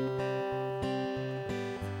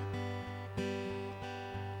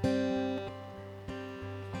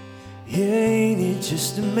 Yeah, ain't it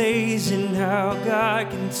just amazing how God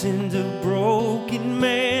can tend a broken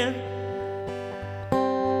man?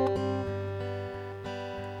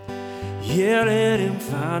 Yeah, let him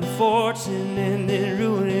find fortune and then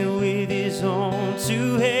ruin it with his own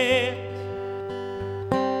two hands.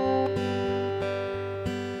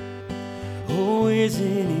 Oh,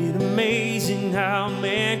 isn't it amazing how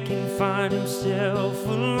man can find himself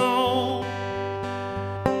alone,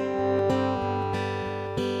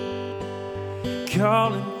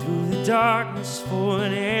 calling through the darkness for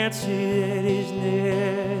an answer that is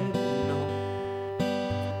never known.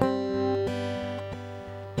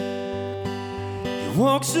 He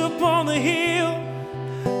walks up on the hill,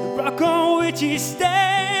 the rock on which he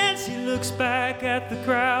stands. He looks back at the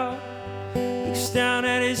crowd, looks down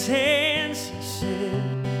at his hands. He said,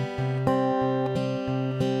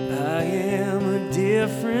 I am a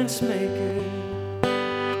difference maker.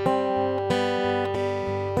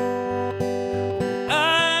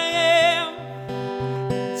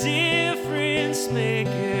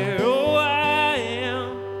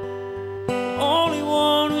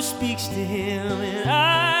 To him, and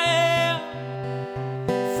I am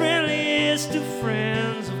friendliest of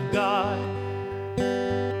friends of God.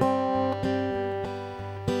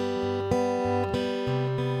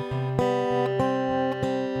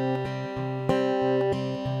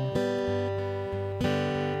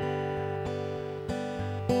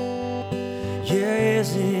 Yeah,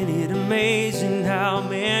 isn't it amazing how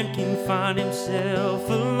man can find himself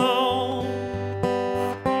alone,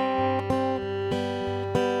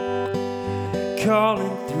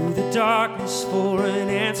 calling through the darkness for an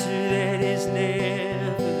answer that is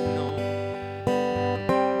never known.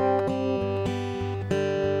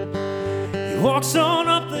 He walks on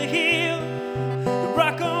up the hill,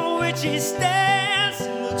 church he stands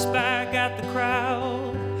and looks back at the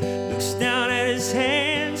crowd, looks down at his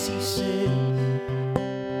hands, he said,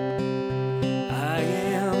 I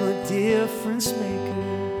am a difference maker.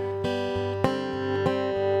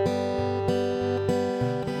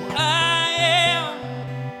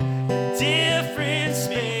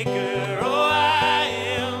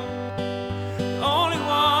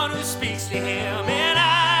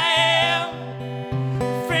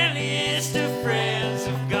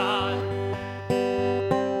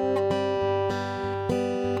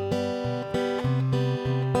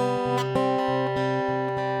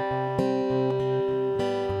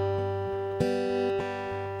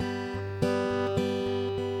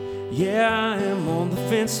 Yeah, I am on the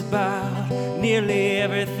fence about nearly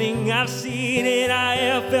everything I've seen, and I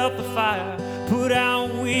have felt the fire put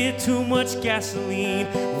out with too much gasoline.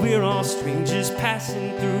 We're all strangers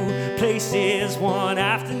passing through places one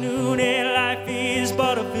afternoon, and life is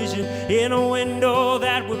but a vision in a window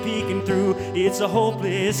that we're peeking through. It's a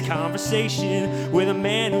hopeless conversation with a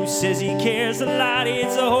man who says he cares a lot.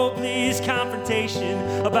 It's a hopeless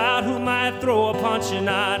confrontation about who might throw a punch or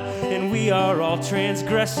not. And we are all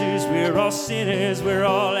transgressors, we're all sinners, we're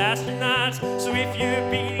all astronauts. So if you're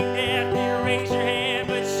beating death, then raise your hand,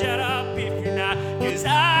 but shut up if you're not. 'Cause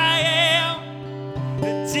I am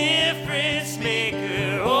the difference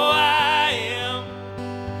maker. Oh, I am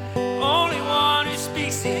the only one who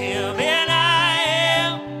speaks to him. And I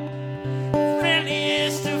am the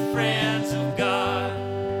friendliest of friends of God.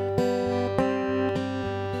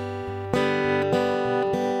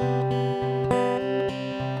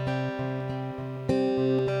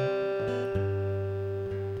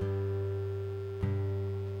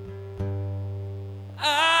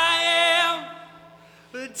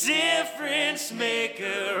 Difference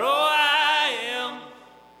maker, oh, I am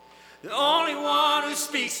the only one who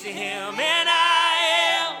speaks to him, and I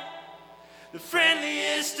am the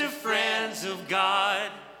friendliest of friends of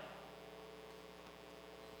God.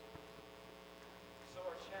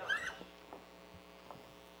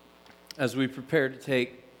 As we prepare to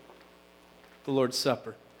take the Lord's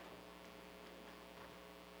Supper,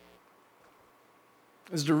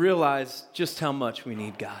 is to realize just how much we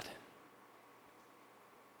need God.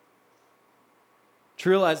 To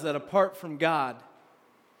realize that apart from God,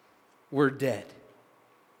 we're dead.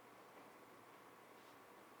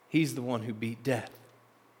 He's the one who beat death.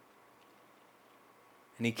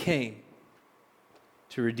 And He came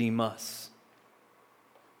to redeem us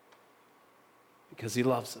because He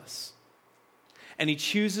loves us. And He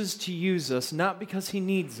chooses to use us not because He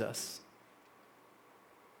needs us,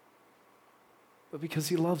 but because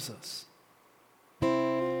He loves us.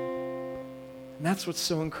 And that's what's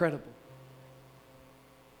so incredible.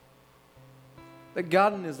 That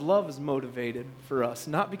God in His love is motivated for us,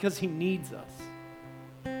 not because He needs us,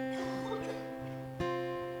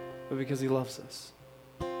 but because He loves us.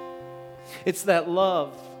 It's that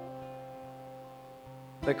love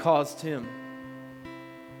that caused Him,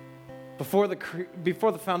 before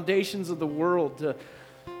the foundations of the world, to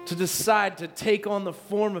decide to take on the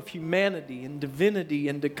form of humanity and divinity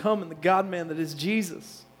and to come in the God-man that is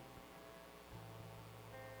Jesus.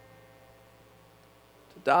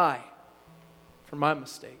 To die for my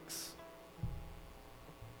mistakes,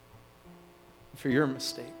 for your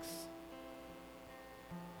mistakes.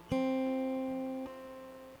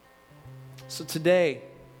 So today,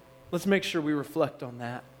 let's make sure we reflect on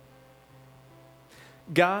that.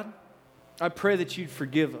 God, I pray that you'd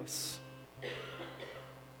forgive us.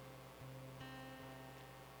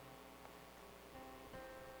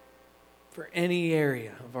 For any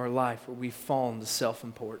area of our life where we've fallen to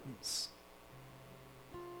self-importance.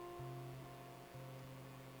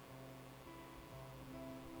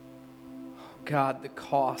 God, the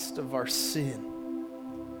cost of our sin.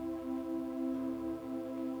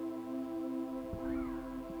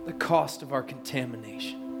 The cost of our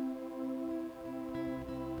contamination.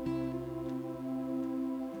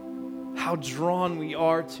 How drawn we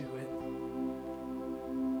are to it.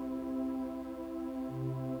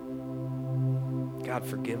 God,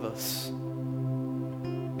 forgive us.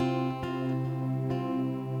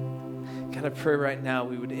 God, I pray right now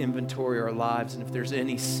we would inventory our lives, and if there's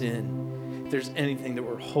any sin, if there's anything that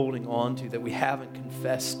we're holding on to that we haven't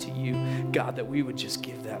confessed to you, God, that we would just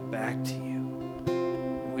give that back to you.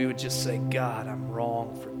 We would just say, God, I'm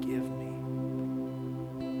wrong, forgive me.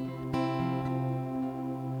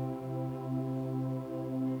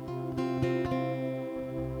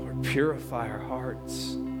 Lord, purify our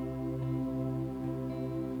hearts.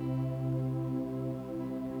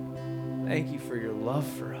 Thank you for your love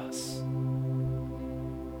for us.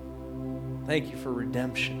 Thank you for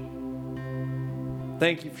redemption.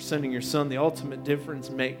 Thank you for sending your son, the ultimate difference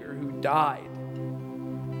maker, who died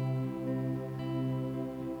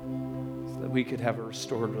so that we could have a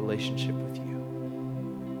restored relationship with you.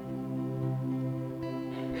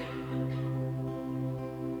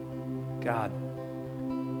 God,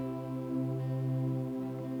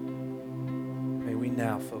 may we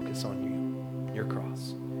now focus on you, your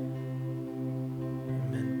cross.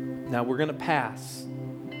 Amen. Now we're going to pass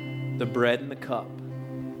the bread and the cup.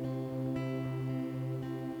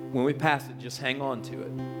 When we pass it, just hang on to it.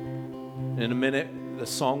 And in a minute, the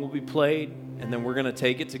song will be played, and then we're going to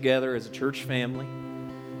take it together as a church family.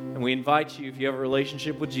 And we invite you, if you have a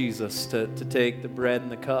relationship with Jesus, to take the bread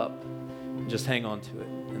and the cup and just hang on to it.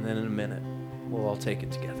 And then in a minute, we'll all take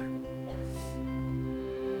it together.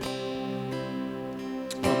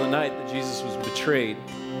 On the night that Jesus was betrayed,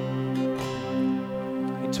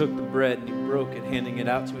 he took the bread and he broke it, handing it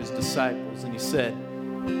out to his disciples. And he said,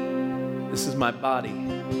 "This is my body,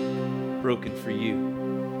 broken for you.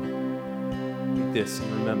 Eat this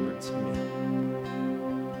in remembrance of me."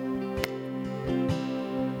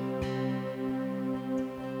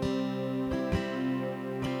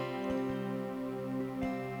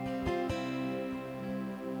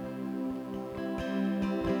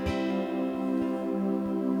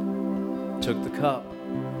 Took the cup.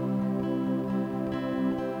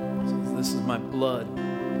 Says, "This is my blood,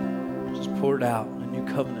 just poured out in a new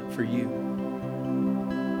covenant for you.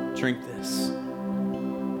 Drink this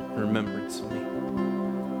in remembrance of me."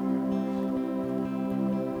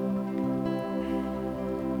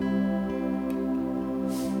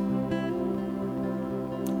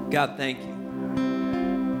 God, thank you.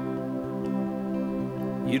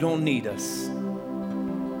 You don't need us,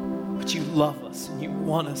 but you love us and you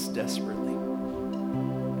want us desperately.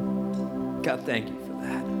 God, thank you for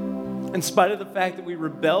that. In spite of the fact that we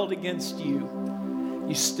rebelled against you,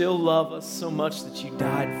 you still love us so much that you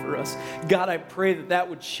died for us. God, I pray that that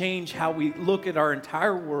would change how we look at our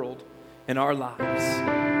entire world and our lives.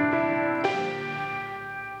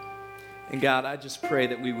 And God, I just pray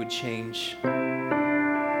that we would change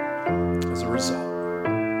as a result.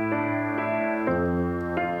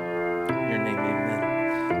 In your name,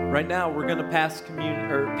 amen. Right now, we're going to pass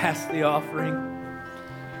the offering.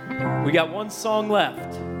 We got one song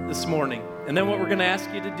left this morning. And then what we're going to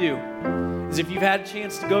ask you to do is, if you've had a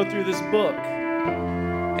chance to go through this book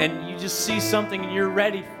and you just see something and you're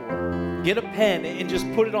ready for it, get a pen and just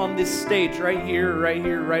put it on this stage right here,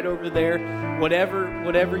 right over there,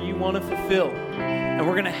 whatever you want to fulfill. And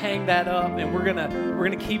we're going to hang that up, and we're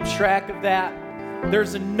going to keep track of that.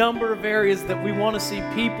 There's a number of areas that we want to see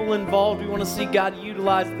people involved. We want to see God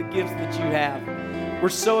utilize the gifts that you have. We're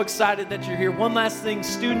so excited that you're here. One last thing,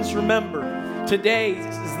 students, remember, today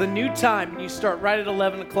is the new time, and you start right at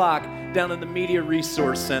 11 o'clock down in the Media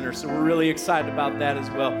Resource Center. So we're really excited about that as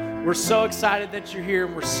well. We're so excited that you're here,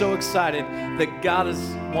 and we're so excited that God is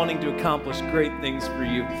wanting to accomplish great things for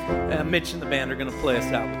you. Mitch and the band are going to play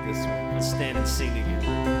us out with this one. Let's stand and sing together.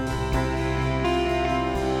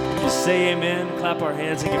 Just say amen, clap our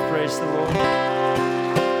hands, and give praise to the Lord.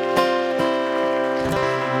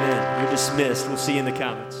 Amen. You're dismissed. We'll see you in the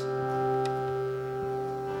comments.